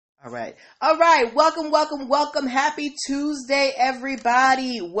All right. All right. Welcome, welcome, welcome. Happy Tuesday,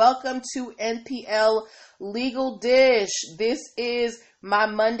 everybody. Welcome to NPL Legal Dish. This is my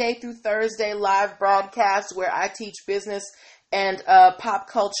Monday through Thursday live broadcast where I teach business and pop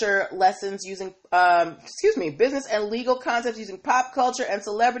culture lessons using, business and legal concepts using pop culture and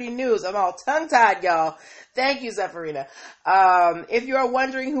celebrity news. I'm all tongue-tied, y'all. Thank you, Zephyrina. If you are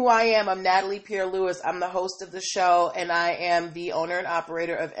wondering who I am, I'm Natalie Pierre-Lewis. I'm the host of the show, and I am the owner and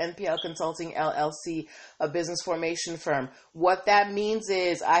operator of NPL Consulting, LLC, a business formation firm. What that means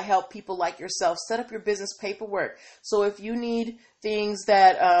is I help people like yourself set up your business paperwork. So if you need things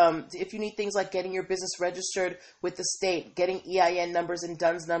like getting your business registered with the state, getting EIN numbers and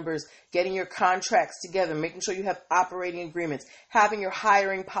DUNS numbers, getting your contracts together, making sure you have operating agreements, having your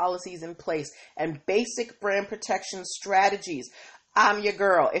hiring policies in place, and basic brand protection strategies, I'm your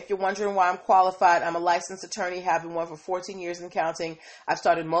girl. If you're wondering why I'm qualified, I'm a licensed attorney, have been one for 14 years and counting. I've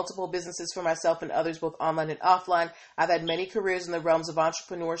started multiple businesses for myself and others, both online and offline. I've had many careers in the realms of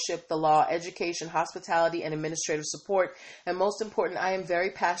entrepreneurship, the law, education, hospitality, and administrative support. And most important, I am very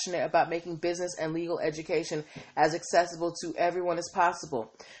passionate about making business and legal education as accessible to everyone as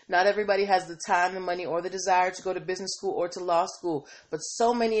possible. Not everybody has the time, the money, or the desire to go to business school or to law school, but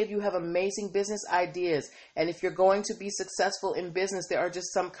so many of you have amazing business ideas. And if you're going to be successful in business, there are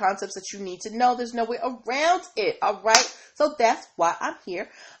just some concepts that you need to know. There's no way around it. All right. So that's why I'm here.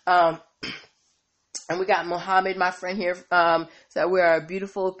 And we got Mohammed, my friend here, said we are a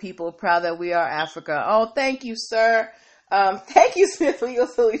beautiful people, proud that we are Africa. Oh, thank you, sir. Thank you, Smith Legal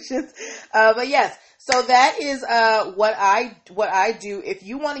Solutions. But yes, so that is what I do. If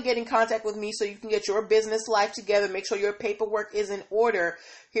you want to get in contact with me so you can get your business life together, make sure your paperwork is in order,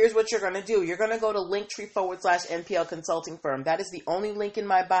 here's what you're going to do. You're going to go to Linktree/NPL Consulting Firm. That is the only link in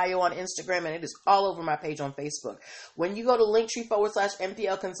my bio on Instagram, and it is all over my page on Facebook. When you go to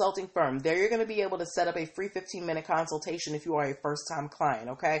Linktree/NPL Consulting Firm, there you're going to be able to set up a free 15-minute consultation if you are a first-time client,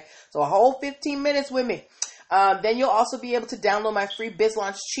 okay? So a whole 15 minutes with me. Then you'll also be able to download my free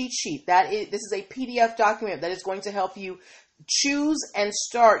BizLaunch cheat sheet. This is a PDF document that is going to help you choose and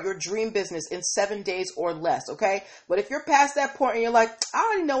start your dream business in 7 days or less, okay? But if you're past that point and you're like, I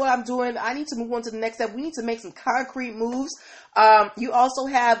already know what I'm doing, I need to move on to the next step, we need to make some concrete moves, you also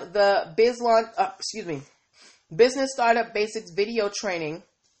have the Business Startup Basics video training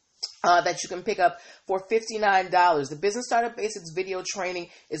that you can pick up for $59. The Business Startup Basics video training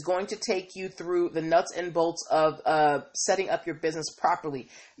is going to take you through the nuts and bolts of setting up your business properly.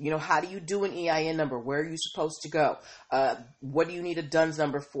 You know, how do you do an EIN number? Where are you supposed to go? What do you need a DUNS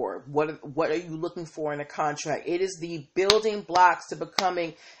number for? What are you looking for in a contract? It is the building blocks to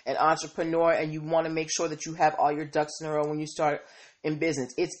becoming an entrepreneur, and you want to make sure that you have all your ducks in a row when you start in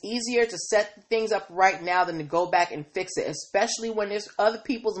business. It's easier to set things up right now than to go back and fix it, especially when there's other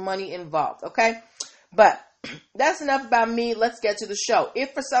people's money involved, okay? But that's enough about me. Let's get to the show.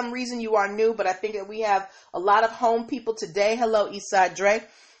 If for some reason you are new, but I think that we have a lot of home people today. Hello, Eastside Dre.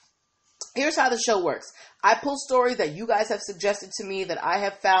 Here's how the show works. I pull stories that you guys have suggested to me that I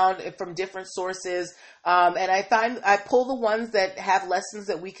have found from different sources. And I pull the ones that have lessons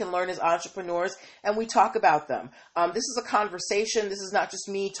that we can learn as entrepreneurs, and we talk about them. This is a conversation. This is not just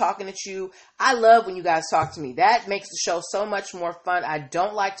me talking at you. I love when you guys talk to me. That makes the show so much more fun. I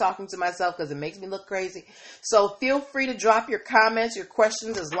don't like talking to myself because it makes me look crazy. So feel free to drop your comments, your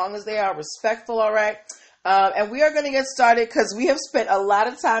questions, as long as they are respectful, all right? And we are going to get started because we have spent a lot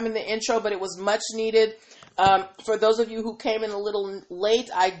of time in the intro, but it was much needed. For those of you who came in a little late,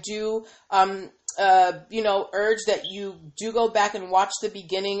 I do, urge that you do go back and watch the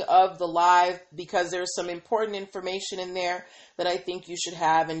beginning of the live because there's some important information in there that I think you should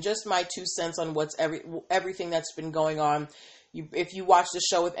have, and just my 2 cents on what's everything that's been going on. If you watch the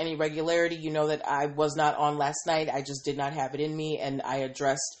show with any regularity, you know that I was not on last night. I just did not have it in me, and I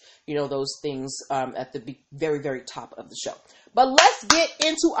addressed, those things at the very, very top of the show. But let's get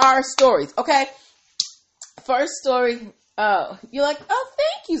into our stories, okay? First story. You're like, oh,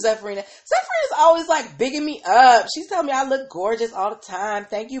 thank you, Zephyrina. Zephyrina's always like bigging me up. She's telling me I look gorgeous all the time.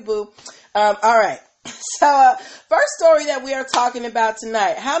 Thank you, boo. All right. So, first story that we are talking about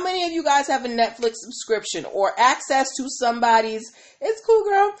tonight. How many of you guys have a Netflix subscription or access to somebody's, it's cool,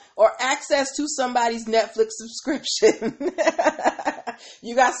 girl, or access to somebody's Netflix subscription?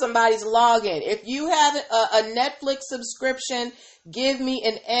 You got somebody's login. If you have a Netflix subscription, give me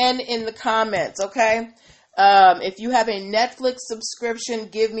an N in the comments, okay? If you have a Netflix subscription,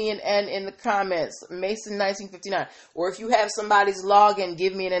 give me an N in the comments. Mason 1959. Or if you have somebody's login,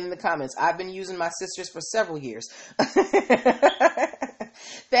 give me an N in the comments. I've been using my sister's for several years.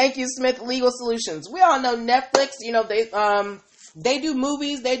 Thank you, Smith Legal Solutions. We all know Netflix, They do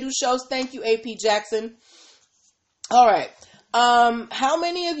movies, they do shows. Thank you, AP Jackson. All right. How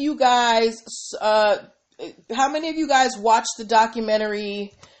many of you guys watched the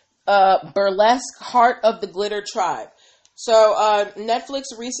documentary Burlesque Heart of the Glitter Tribe? So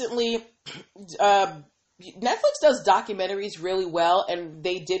Netflix recently Netflix does documentaries really well, and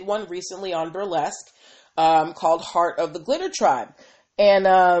they did one recently on burlesque called Heart of the Glitter Tribe.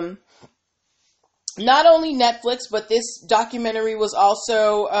 And not only Netflix, but this documentary was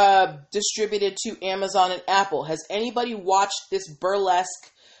also distributed to Amazon and Apple. Has anybody watched this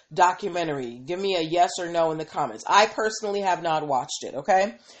burlesque documentary? Give me a yes or no in the comments. I personally have not watched it,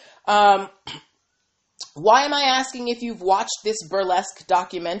 okay? Why am I asking if you've watched this burlesque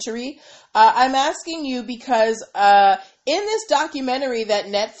documentary? I'm asking you because in this documentary that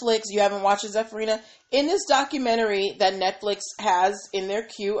Netflix, you haven't watched it, Zephyrina? In this documentary that Netflix has in their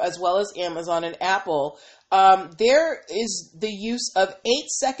queue, as well as Amazon and Apple, there is the use of 8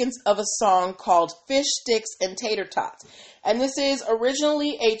 seconds of a song called Fish Sticks and Tater Tots. And this is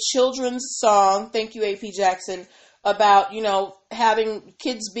originally a children's song, thank you, AP Jackson, about, having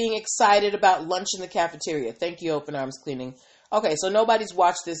kids being excited about lunch in the cafeteria. Thank you, Open Arms Cleaning. Okay, so nobody's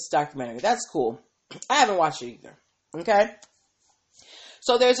watched this documentary. That's cool. I haven't watched it either. Okay?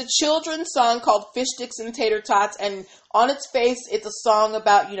 So there's a children's song called Fish Sticks and Tater Tots, and on its face, it's a song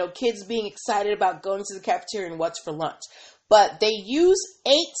about, kids being excited about going to the cafeteria and what's for lunch. But they use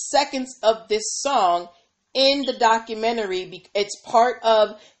 8 seconds of this song in the documentary. It's part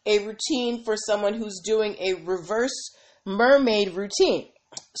of a routine for someone who's doing a reverse mermaid routine.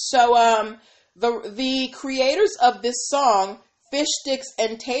 So the creators of this song, Fish Sticks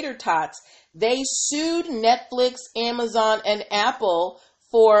and Tater Tots, they sued Netflix, Amazon, and Apple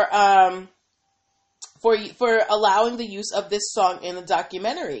for allowing the use of this song in the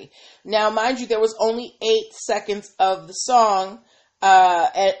documentary. Now, mind you, there was only 8 seconds of the song.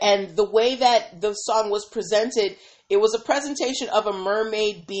 And the way that the song was presented, it was a presentation of a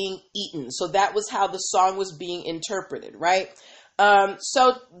mermaid being eaten. So that was how the song was being interpreted, right?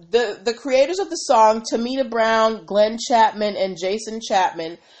 So the creators of the song, Tamina Brown, Glenn Chapman, and Jason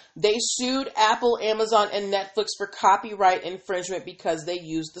Chapman, they sued Apple, Amazon, and Netflix for copyright infringement because they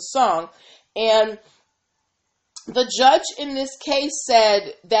used the song. And the judge in this case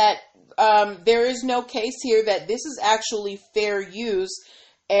said that there is no case here that this is actually fair use,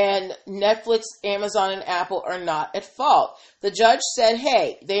 and Netflix, Amazon, and Apple are not at fault. The judge said,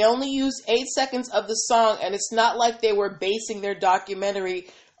 hey, they only used 8 seconds of the song, and it's not like they were basing their documentary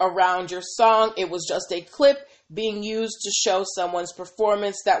around your song. It was just a clip being used to show someone's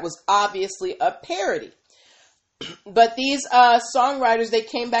performance that was obviously a parody. But these songwriters, they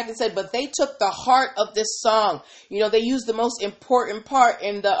came back and said, but they took the heart of this song. They used the most important part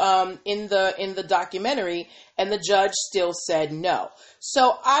in the documentary, and the judge still said no.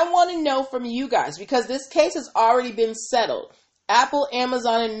 So I want to know from you guys, because this case has already been settled. Apple,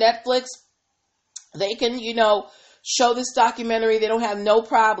 Amazon, and Netflix, they can, show this documentary. They don't have no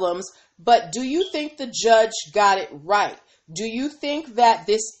problems. But do you think the judge got it right? Do you think that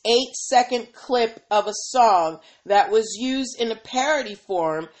this 8-second clip of a song that was used in a parody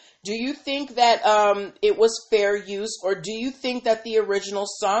form, do you think that it was fair use, or do you think that the original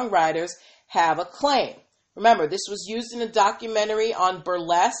songwriters have a claim? Remember, this was used in a documentary on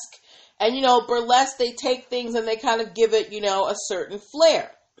burlesque, and burlesque, they take things and they kind of give it, a certain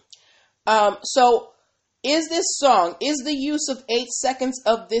flair. So is the use of 8 seconds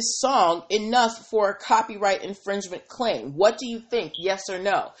of this song enough for a copyright infringement claim? What do you think? Yes or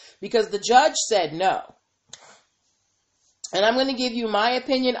no? Because the judge said no. And I'm going to give you my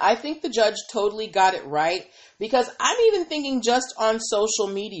opinion. I think the judge totally got it right, because I'm even thinking just on social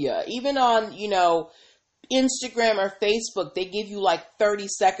media, even on, Instagram or Facebook, they give you like 30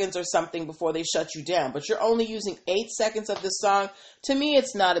 seconds or something before they shut you down, but you're only using 8 seconds of the song. To me,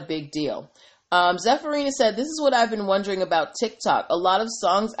 it's not a big deal. Zephyrina said, this is what I've been wondering about TikTok. A lot of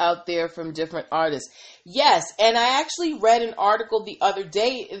songs out there from different artists. Yes, and I actually read an article the other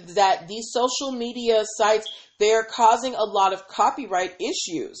day that these social media sites, they're causing a lot of copyright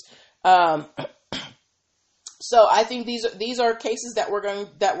issues. So I think these are cases that we're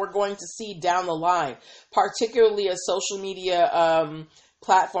going to see down the line, particularly as social media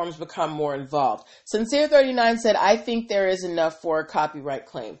platforms become more involved. Sincere39 said, I think there is enough for a copyright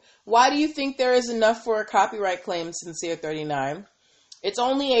claim. Why do you think there is enough for a copyright claim, Sincere39? It's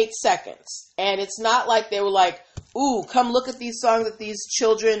only 8 seconds. And it's not like they were like, ooh, come look at these songs that these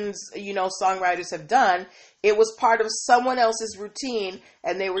children's, songwriters have done. It was part of someone else's routine,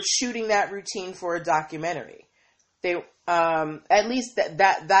 and they were shooting that routine for a documentary. They, at least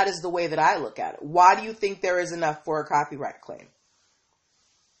that is the way that I look at it. Why do you think there is enough for a copyright claim?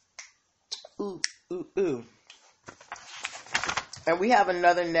 ooh, ooh, ooh. And we have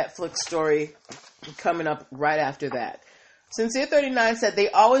another Netflix story coming up right after that. Sincere39 said they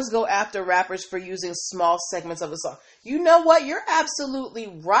always go after rappers for using small segments of a song. You know what? You're absolutely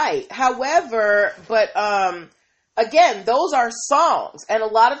right. However, again, those are songs. And a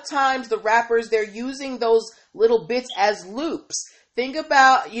lot of times the rappers, they're using those little bits as loops. Think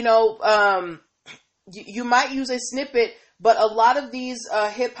about, you might use a snippet, but a lot of these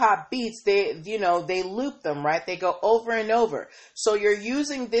hip hop beats, they loop them, right? They go over and over. So you're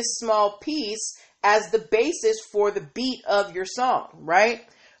using this small piece as the basis for the beat of your song, right?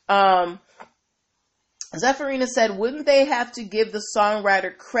 Zephyrina said, wouldn't they have to give the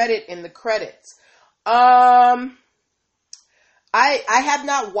songwriter credit in the credits? I have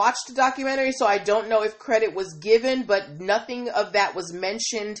not watched the documentary, so I don't know if credit was given, but nothing of that was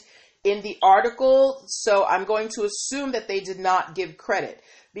mentioned in the article, so I'm going to assume that they did not give credit.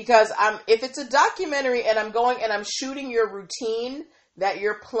 Because if it's a documentary and I'm going and I'm shooting your routine that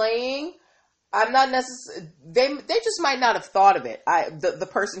you're playing, I'm not necessarily, they just might not have thought of it, the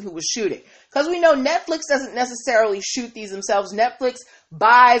person who was shooting. Because we know Netflix doesn't necessarily shoot these themselves. Netflix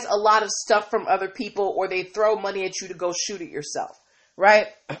buys a lot of stuff from other people, or they throw money at you to go shoot it yourself, right?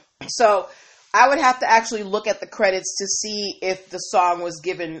 So I would have to actually look at the credits to see if the song was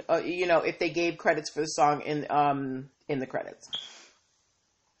given, if they gave credits for the song in the credits.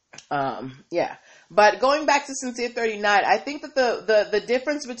 Yeah. But going back to Sincere39, I think that the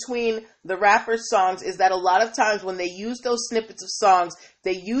difference between the rapper's songs is that a lot of times when they use those snippets of songs,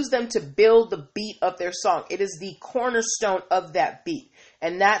 they use them to build the beat of their song. It is the cornerstone of that beat.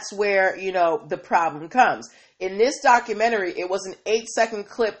 And that's where, the problem comes. In this documentary, it was an 8-second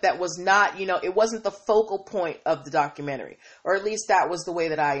clip that was not, it wasn't the focal point of the documentary. Or at least that was the way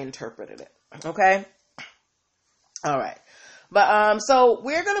that I interpreted it. Okay? All right. But so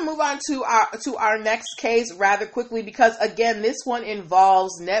we're going to move on to our next case rather quickly because, again, this one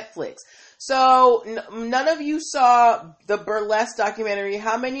involves Netflix. So none of you saw the Burlesque documentary.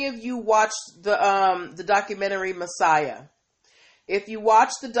 How many of you watched the documentary Messiah? If you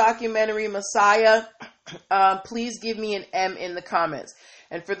watched the documentary Messiah, please give me an M in the comments.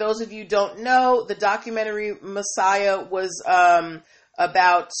 And for those of you who don't know, the documentary Messiah was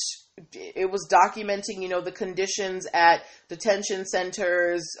documenting, the conditions at detention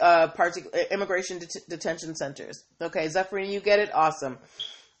centers, immigration detention centers. Okay, Zephyrina, you get it? Awesome.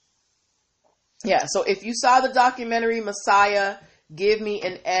 Yeah, so if you saw the documentary Messiah, give me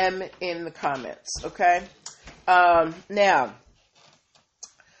an M in the comments, okay? Now,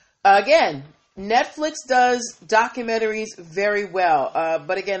 again, Netflix does documentaries very well.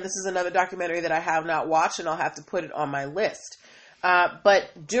 But again, this is another documentary that I have not watched, and I'll have to put it on my list.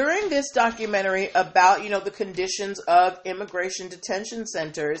 But during this documentary about, the conditions of immigration detention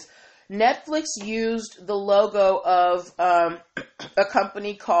centers, Netflix used the logo of a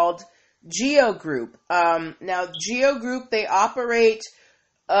company called Geo Group. Now, Geo Group, they operate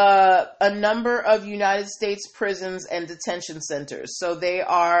a number of United States prisons and detention centers. So they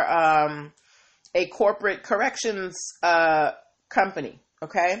are a corporate corrections company.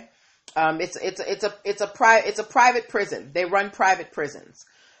 Okay. It's a private prison. They run private prisons.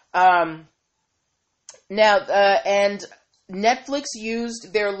 And Netflix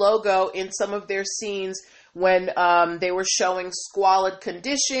used their logo in some of their scenes when they were showing squalid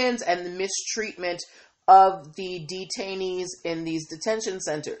conditions and the mistreatment of the detainees in these detention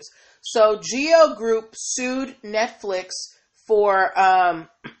centers. So Geo Group sued Netflix for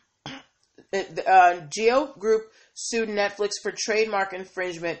Geo Group sued Netflix for trademark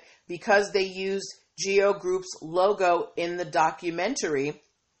infringement because they used Geo Group's logo in the documentary,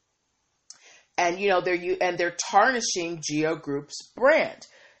 and they're tarnishing Geo Group's brand.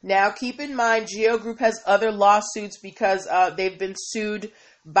 Now, keep in mind, Geo Group has other lawsuits because they've been sued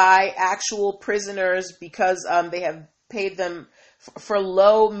by actual prisoners because they have paid them for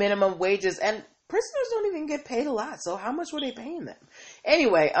low minimum wages, and prisoners don't even get paid a lot. So how much were they paying them?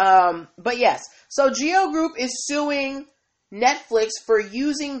 Anyway, but yes, so Geo Group is suing Netflix for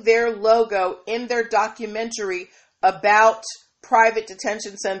using their logo in their documentary about private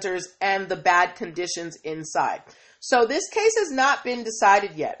detention centers and the bad conditions inside. So this case has not been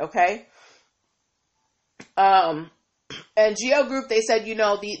decided yet, okay? And Geo Group, they said,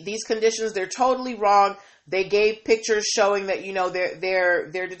 these conditions, they're totally wrong. They gave pictures showing that,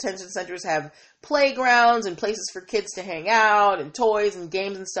 their detention centers have playgrounds and places for kids to hang out and toys and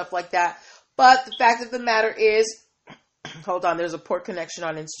games and stuff like that. But the fact of the matter is, hold on, there's a poor connection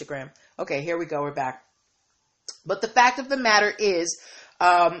on Instagram. Okay, here we go, we're back. But the fact of the matter is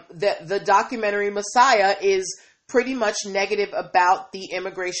that the documentary Messiah is pretty much negative about the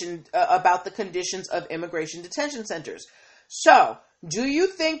about the conditions of immigration detention centers. So, do you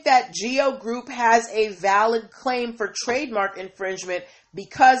think that Geo Group has a valid claim for trademark infringement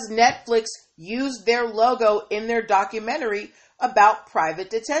because Netflix used their logo in their documentary about private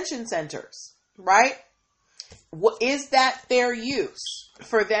detention centers, right? Is that fair use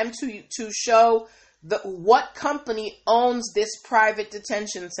for them to show what company owns this private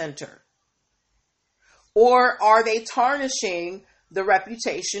detention center? Or are they tarnishing the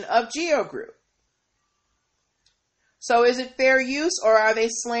reputation of Geo Group? So is it fair use or are they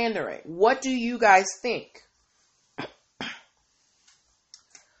slandering? What do you guys think?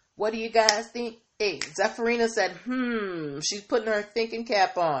 What do you guys think? Hey, Zephyrina said, she's putting her thinking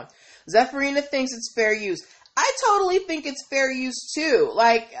cap on. Zephyrina thinks it's fair use. I totally think it's fair use too.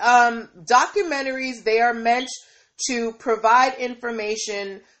 Like, documentaries, they are meant to provide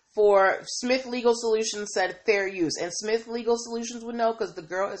information. For Smith Legal Solutions said fair use. And Smith Legal Solutions would know because the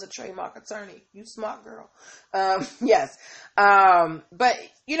girl is a trademark attorney. You smart girl. Yes. But,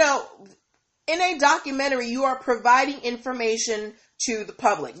 you know, in a documentary, you are providing information to the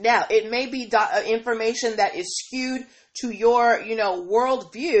public. Now, it may be information that is skewed to your, you know,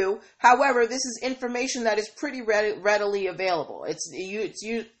 worldview. However, this is information that is pretty readily available.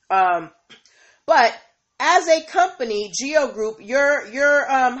 But as a company, Geo Group, your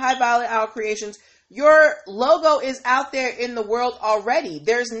High Violet Owl Creations, your logo is out there in the world already.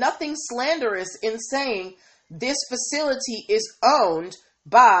 There's nothing slanderous in saying this facility is owned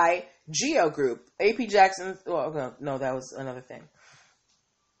by Geo Group. AP Jackson, no, that was another thing.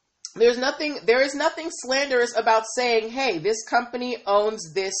 There is nothing slanderous about saying, hey, this company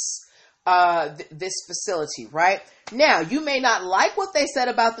owns this facility, right? Now, you may not like what they said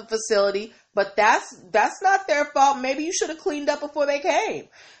about the facility, but that's not their fault. Maybe you should have cleaned up before they came.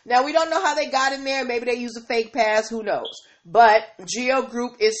 Now, we don't know how they got in there. Maybe they used a fake pass. Who knows? But Geo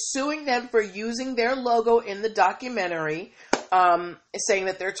Group is suing them for using their logo in the documentary, saying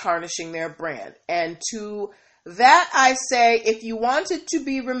that they're tarnishing their brand. And to that I say, if you wanted to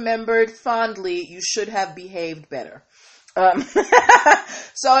be remembered fondly, you should have behaved better.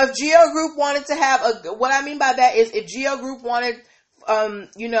 So if Geo Group wanted to have what I mean by that is if Geo Group wanted, to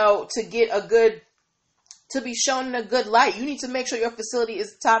be shown in a good light, you need to make sure your facility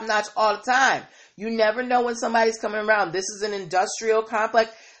is top notch all the time. You never know when somebody's coming around. This is an industrial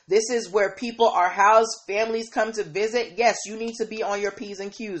complex. This is where people are housed. Families come to visit. Yes, you need to be on your P's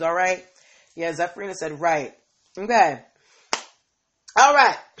and Q's. All right. Yeah. Zephyrina said, right. Okay. All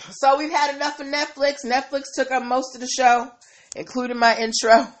right. So we've had enough of Netflix. Netflix took up most of the show, including my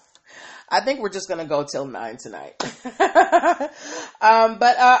intro. I think we're just going to go till 9 tonight. But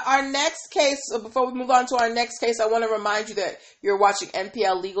our next case, before we move on to our next case, I want to remind you that you're watching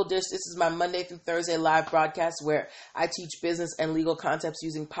NPL Legal Dish. This is my Monday through Thursday live broadcast where I teach business and legal concepts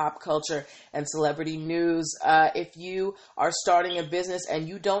using pop culture and celebrity news. If you are starting a business and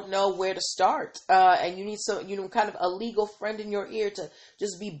you don't know where to start, and you need some, kind of a legal friend in your ear to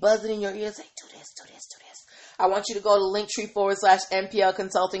just be buzzing in your ear and say, do this, do this, do this. I want you to go to Linktree/NPL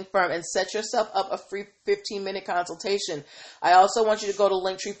Consulting Firm and set yourself up a free 15-minute consultation. I also want you to go to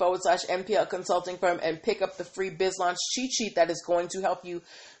Linktree/NPL Consulting Firm and pick up the free Biz Launch cheat sheet that is going to help you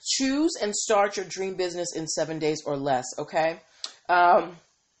choose and start your dream business in 7 days or less, okay? But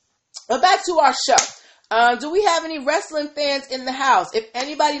back to our show. Do we have any wrestling fans in the house? If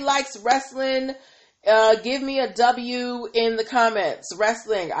anybody likes wrestling, give me a W in the comments.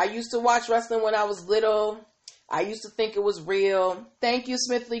 Wrestling. I used to watch wrestling when I was little. I used to think it was real. Thank you,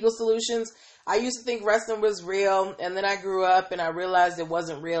 Smith Legal Solutions. I used to think wrestling was real, and then I grew up and I realized it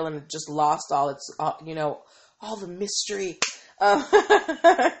wasn't real, and it just lost all its, all the mystery. But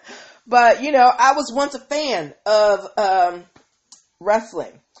I was once a fan of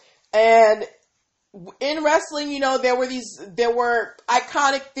wrestling, and in wrestling, there were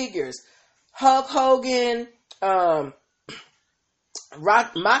iconic figures: Hulk Hogan,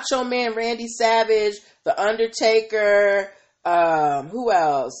 Macho Man Randy Savage, The Undertaker, who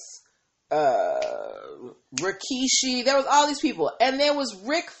else? Rikishi. There was all these people. And there was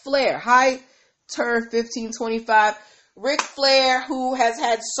Ric Flair, High Turf 1525. Ric Flair, who has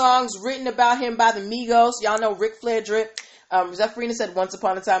had songs written about him by the Migos. Y'all know Ric Flair drip. Zephyrina said, once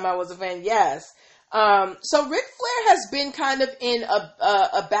upon a time I was a fan. Yes. So Ric Flair has been kind of in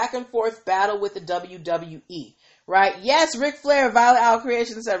a back and forth battle with the WWE. Right? Yes, Ric Flair, Violet Owl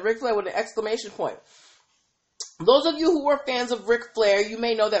Creations said Ric Flair with an exclamation point. Those of you who were fans of Ric Flair, you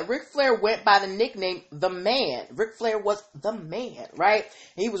may know that Ric Flair went by the nickname The Man. Ric Flair was the man, right?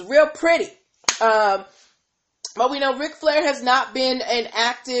 And he was real pretty. But we know Ric Flair has not been an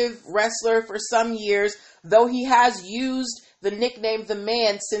active wrestler for some years. though he has used the nickname The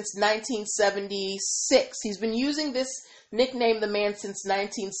Man since 1976. He's been using this nickname The Man since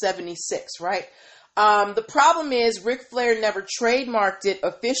 1976, right? The problem is Ric Flair never trademarked it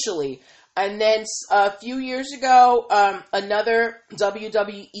officially. And then a few years ago, another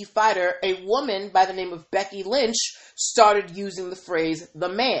WWE fighter, a woman by the name of Becky Lynch, started using the phrase The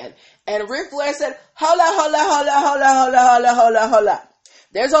Man. And Ric Flair said, hola, hola, hola, hola, hola, hola, hola, hola.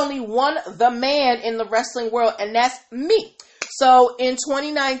 There's only one The Man in the wrestling world, and that's me. So in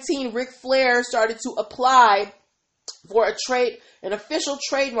 2019, Ric Flair started to apply for an official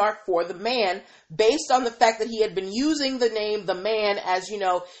trademark for The Man, based on the fact that he had been using the name The Man as,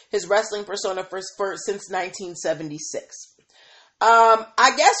 his wrestling persona since 1976.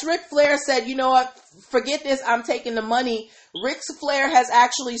 I guess Ric Flair said, you know what, forget this, I'm taking the money. Ric Flair has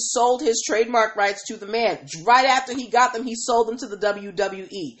actually sold his trademark rights to The Man. Right after he got them, he sold them to the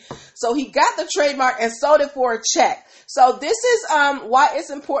WWE. So he got the trademark and sold it for a check. So this is why it's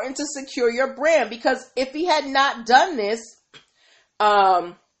important to secure your brand, because if he had not done this,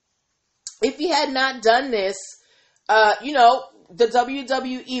 the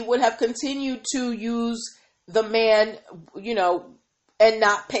WWE would have continued to use The Man, and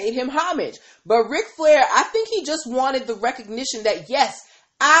not paid him homage. But Ric Flair, I think he just wanted the recognition that, yes,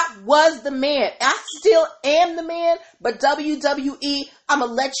 I was the man. I still am the man, but WWE, I'm going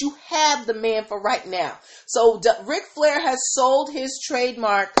to let you have the man for right now. So Ric Flair has sold his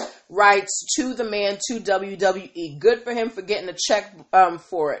trademark rights to The Man to WWE. Good for him for getting a check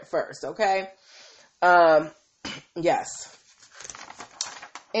for it first, okay? Yes.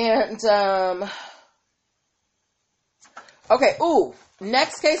 And, okay,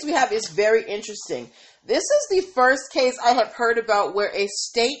 next case we have is very interesting. This is the first case I have heard about where a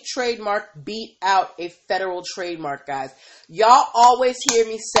state trademark beat out a federal trademark, guys. Y'all always hear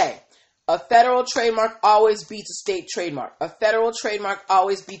me say, a federal trademark always beats a state trademark. A federal trademark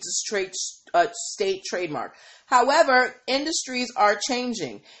always beats a state trademark. However, industries are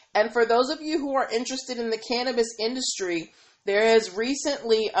changing. And for those of you who are interested in the cannabis industry, there has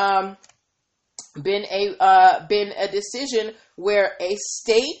recently been a decision where a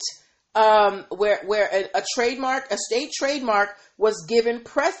state where a state trademark was given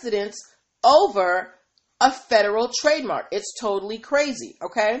precedence over a federal trademark. It's totally crazy,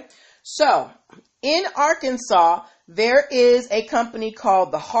 okay? So, in Arkansas, there is a company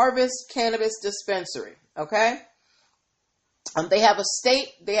called the Harvest Cannabis Dispensary, okay? They have a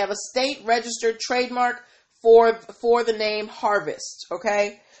state registered trademark for the name Harvest,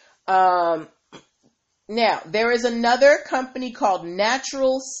 okay? Now, there is another company called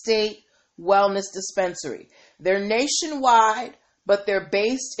Natural State Wellness Dispensary. They're nationwide, but they're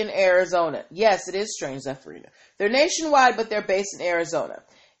based in Arizona. Yes, it is strange, Zephyrina. They're nationwide, but they're based in Arizona.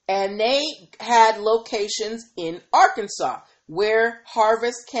 And they had locations in Arkansas, where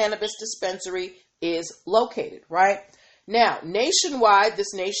Harvest Cannabis Dispensary is located, right? Now,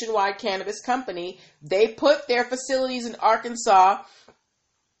 this nationwide cannabis company, they put their facilities in Arkansas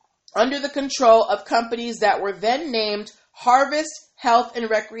under the control of companies that were then named Harvest Health and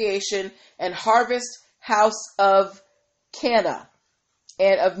Recreation and Harvest House of Canna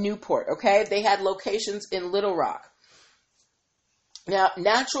and of Newport, okay? They had locations in Little Rock. Now,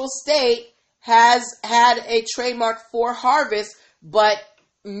 Natural State has had a trademark for Harvest, but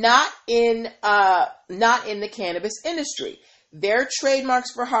not in the cannabis industry. Their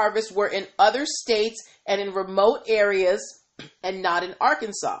trademarks for Harvest were in other states and in remote areas and not in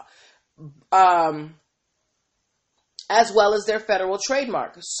Arkansas. As well as their federal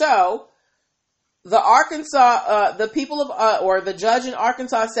trademark. So, the people of, or the judge in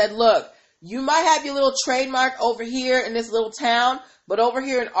Arkansas said, look, you might have your little trademark over here in this little town, but over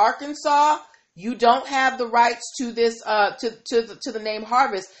here in Arkansas, you don't have the rights to this, to the name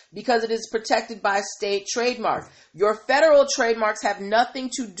Harvest, because it is protected by state trademark. Your federal trademarks have nothing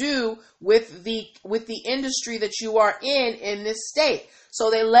to do with the industry that you are in this state. So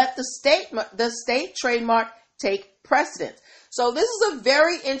they let the state trademark take precedence. So this is a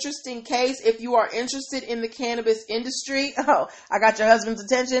very interesting case. If you are interested in the cannabis industry, I got your husband's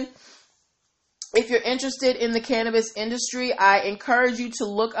attention. If you're interested in the cannabis industry, I encourage you to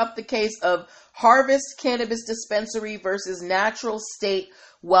look up the case of Harvest Cannabis Dispensary versus Natural State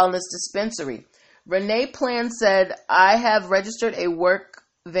Wellness Dispensary. Renee Plan said, I have registered a work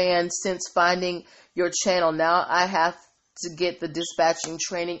van since finding your channel. Now I have to get the dispatching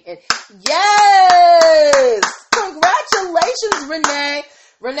training. And yes! Congratulations, Renee.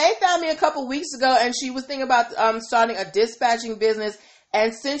 Renee found me a couple weeks ago and she was thinking about starting a dispatching business.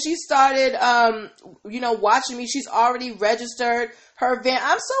 And since she started, watching me, she's already registered her event.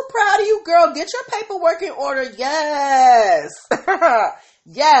 I'm so proud of you, girl. Get your paperwork in order. Yes.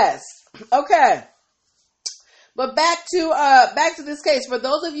 Yes. Okay. But back to this case. For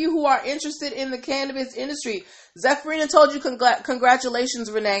those of you who are interested in the cannabis industry, Zephyrina told you congratulations,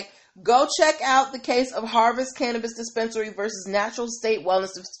 Renee. Go check out the case of Harvest Cannabis Dispensary versus Natural State Wellness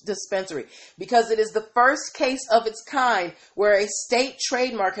Dispensary, because it is the first case of its kind where a state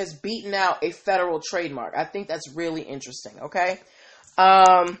trademark has beaten out a federal trademark. I think that's really interesting. Okay.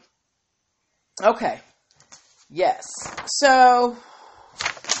 Okay. Yes. So,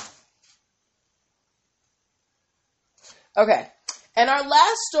 okay. And our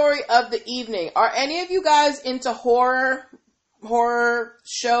last story of the evening. Are any of you guys into horror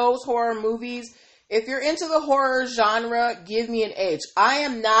shows, horror movies? If you're into the horror genre, give me an H. I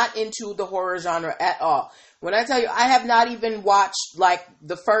am not into the horror genre at all. When I tell you, I have not even watched like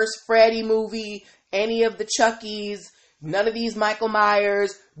the first Freddy movie, any of the Chuckies, none of these Michael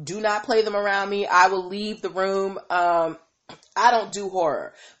Myers. Do not play them around me. I will leave the room. I don't do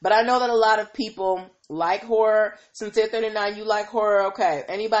horror, but I know that a lot of people like horror. Sincere 39, you like horror? Okay.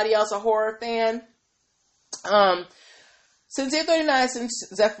 Anybody else a horror fan? Sincere 39,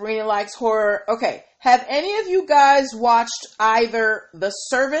 since Zephyrina likes horror. Okay. Have any of you guys watched either The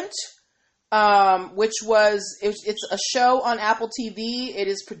Servant, which it's a show on Apple TV. It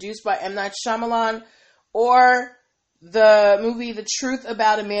is produced by M. Night Shyamalan, or the movie The Truth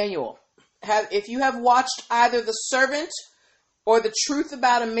About Emmanuel? If you have watched either The Servant or The Truth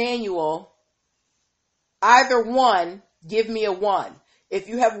About Emmanuel, either one, give me a 1. If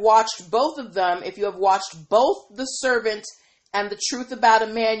you have watched both of them, if you have watched both The Servant and The Truth About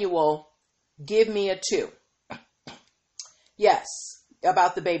Emmanuel, give me a 2. Yes,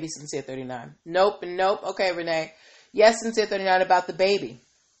 about the baby, Sincere 39. Nope and nope. Okay, Renee. Yes, Sincere 39, about the baby.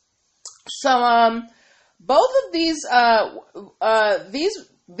 So, both of these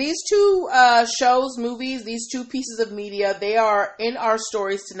two shows, movies, these two pieces of media, they are in our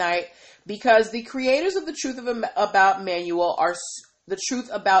stories tonight because the creators of The Truth About Emmanuel are The Truth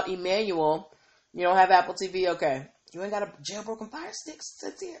About Emmanuel. You don't have Apple TV? Okay. You ain't got a jailbroken fire stick?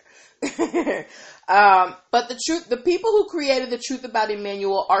 Sits here. But the people who created The Truth About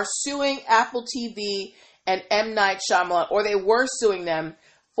Emmanuel are suing Apple TV and M. Night Shyamalan, or they were suing them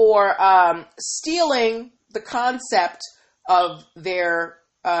for stealing the concept of their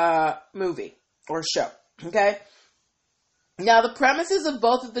movie or show. Okay? Now, the premises of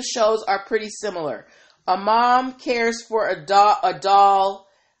both of the shows are pretty similar. A mom cares for a doll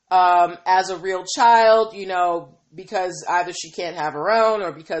as a real child, because either she can't have her own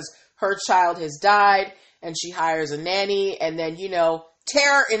or because her child has died and she hires a nanny, and then,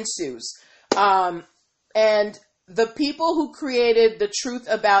 terror ensues. And the people who created The Truth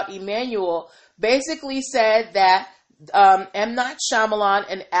About Emmanuel basically said that M. Night Shyamalan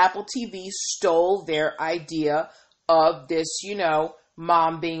and Apple TV stole their idea of this,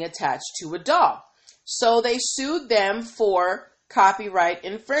 mom being attached to a doll. So they sued them for copyright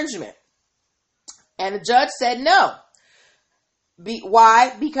infringement. And the judge said no.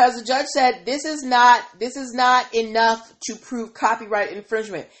 Why? Because the judge said this is not enough to prove copyright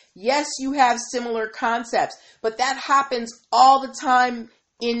infringement. Yes, you have similar concepts, but that happens all the time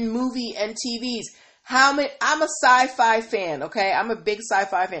in movie and TVs. I'm a sci-fi fan, okay? I'm a big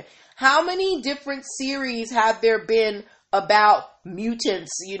sci-fi fan. How many different series have there been about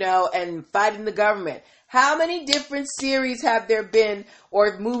mutants, and fighting the government? How many different series have there been,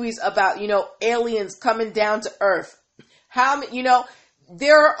 or movies about, aliens coming down to Earth?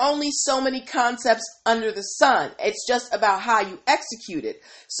 There are only so many concepts under the sun. It's just about how you execute it.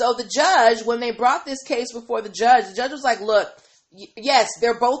 So the judge, when they brought this case before the judge was like, look, yes,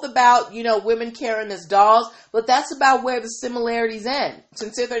 they're both about, women carrying as dolls, but that's about where the similarities end.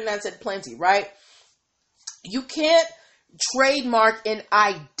 Sincere 39 said plenty, right? You can't trademark an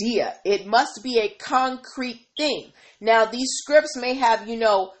idea. It must be a concrete thing. Now, these scripts may have,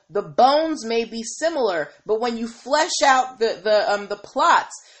 the bones may be similar, but when you flesh out the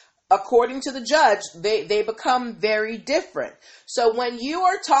plots, according to the judge, they become very different. So when you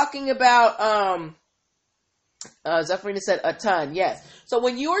are talking about, Zephyrina said a ton, yes. So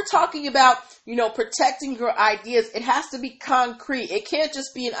when you are talking about, protecting your ideas, it has to be concrete. It can't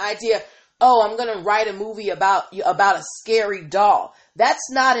just be an idea. Oh, I'm going to write a movie about a scary doll.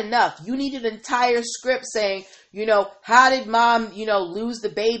 That's not enough. You need an entire script saying, how did mom, lose the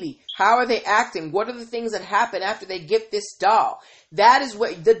baby? How are they acting? What are the things that happen after they get this doll? That is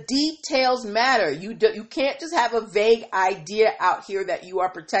what the details matter. You can't just have a vague idea out here that you are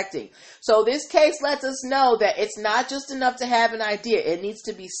protecting. So this case lets us know that it's not just enough to have an idea. It needs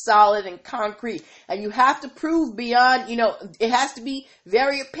to be solid and concrete. And you have to prove beyond, it has to be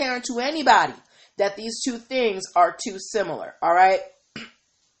very apparent to anybody that these two things are too similar. All right.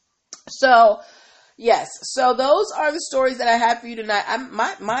 So, yes. So those are the stories that I have for you tonight.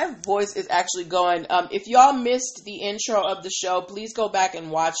 My voice is actually going. If y'all missed the intro of the show, please go back and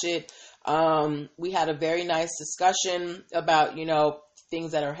watch it. We had a very nice discussion about,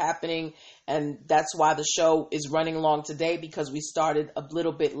 things that are happening. And that's why the show is running long today, because we started a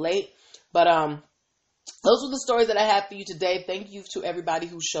little bit late. But those were the stories that I have for you today. Thank you to everybody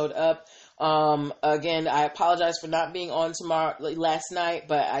who showed up. Again, I apologize for not being on last night,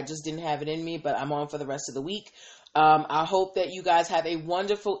 but I just didn't have it in me, but I'm on for the rest of the week. I hope that you guys have a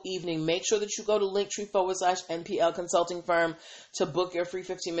wonderful evening. Make sure that you go to Linktree/NPL Consulting Firm to book your free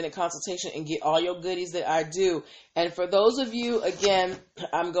 15-minute consultation and get all your goodies that I do. And for those of you, again,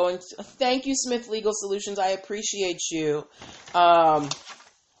 I'm going to thank you, Smith Legal Solutions. I appreciate you.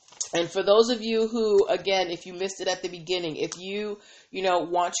 And for those of you who, again, if you missed it at the beginning, if you,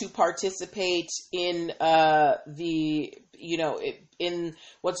 want to participate in in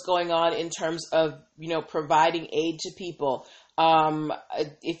what's going on in terms of, providing aid to people,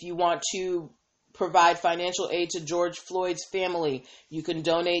 if you want to provide financial aid to George Floyd's family, you can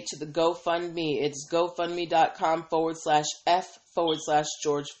donate to the GoFundMe. It's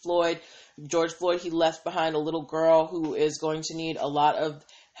GoFundMe.com/F/George Floyd. George Floyd, he left behind a little girl who is going to need a lot of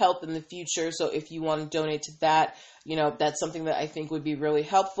help in the future. So if you want to donate to that, that's something that I think would be really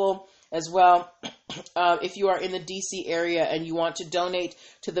helpful as well. If you are in the DC area and you want to donate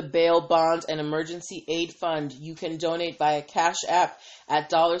to the Bail Bonds and Emergency Aid Fund, you can donate via Cash App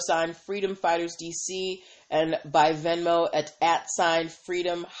at $Freedom Fighters DC and by Venmo at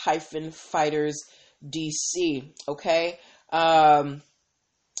 @Freedom-Fighters DC. Okay.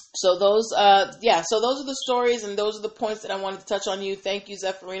 So those are the stories and those are the points that I wanted to touch on you. Thank you,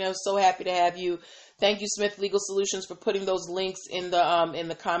 Zephyrina. So happy to have you. Thank you, Smith Legal Solutions, for putting those links in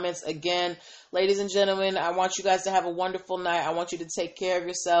the comments. Again, ladies and gentlemen, I want you guys to have a wonderful night. I want you to take care of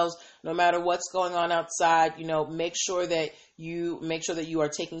yourselves, no matter what's going on outside. Make sure that you are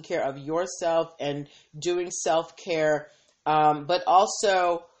taking care of yourself and doing self-care. But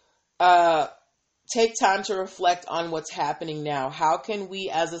also, take time to reflect on what's happening now. How can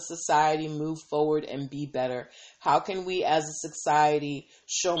we as a society move forward and be better? How can we as a society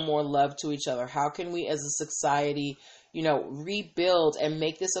show more love to each other? How can we as a society, rebuild and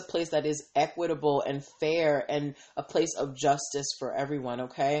make this a place that is equitable and fair and a place of justice for everyone,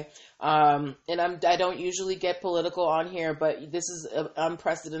 okay? And I don't usually get political on here, but this is an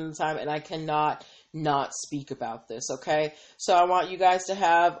unprecedented time and I cannot not speak about this, okay? So I want you guys to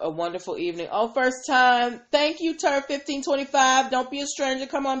have a wonderful evening. Oh, first time. Thank you, Turf 1525. Don't be a stranger.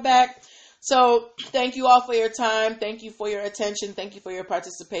 Come on back. So thank you all for your time. Thank you for your attention. Thank you for your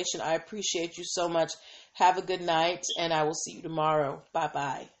participation. I appreciate you so much. Have a good night, and I will see you tomorrow.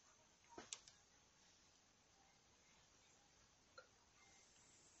 Bye-bye.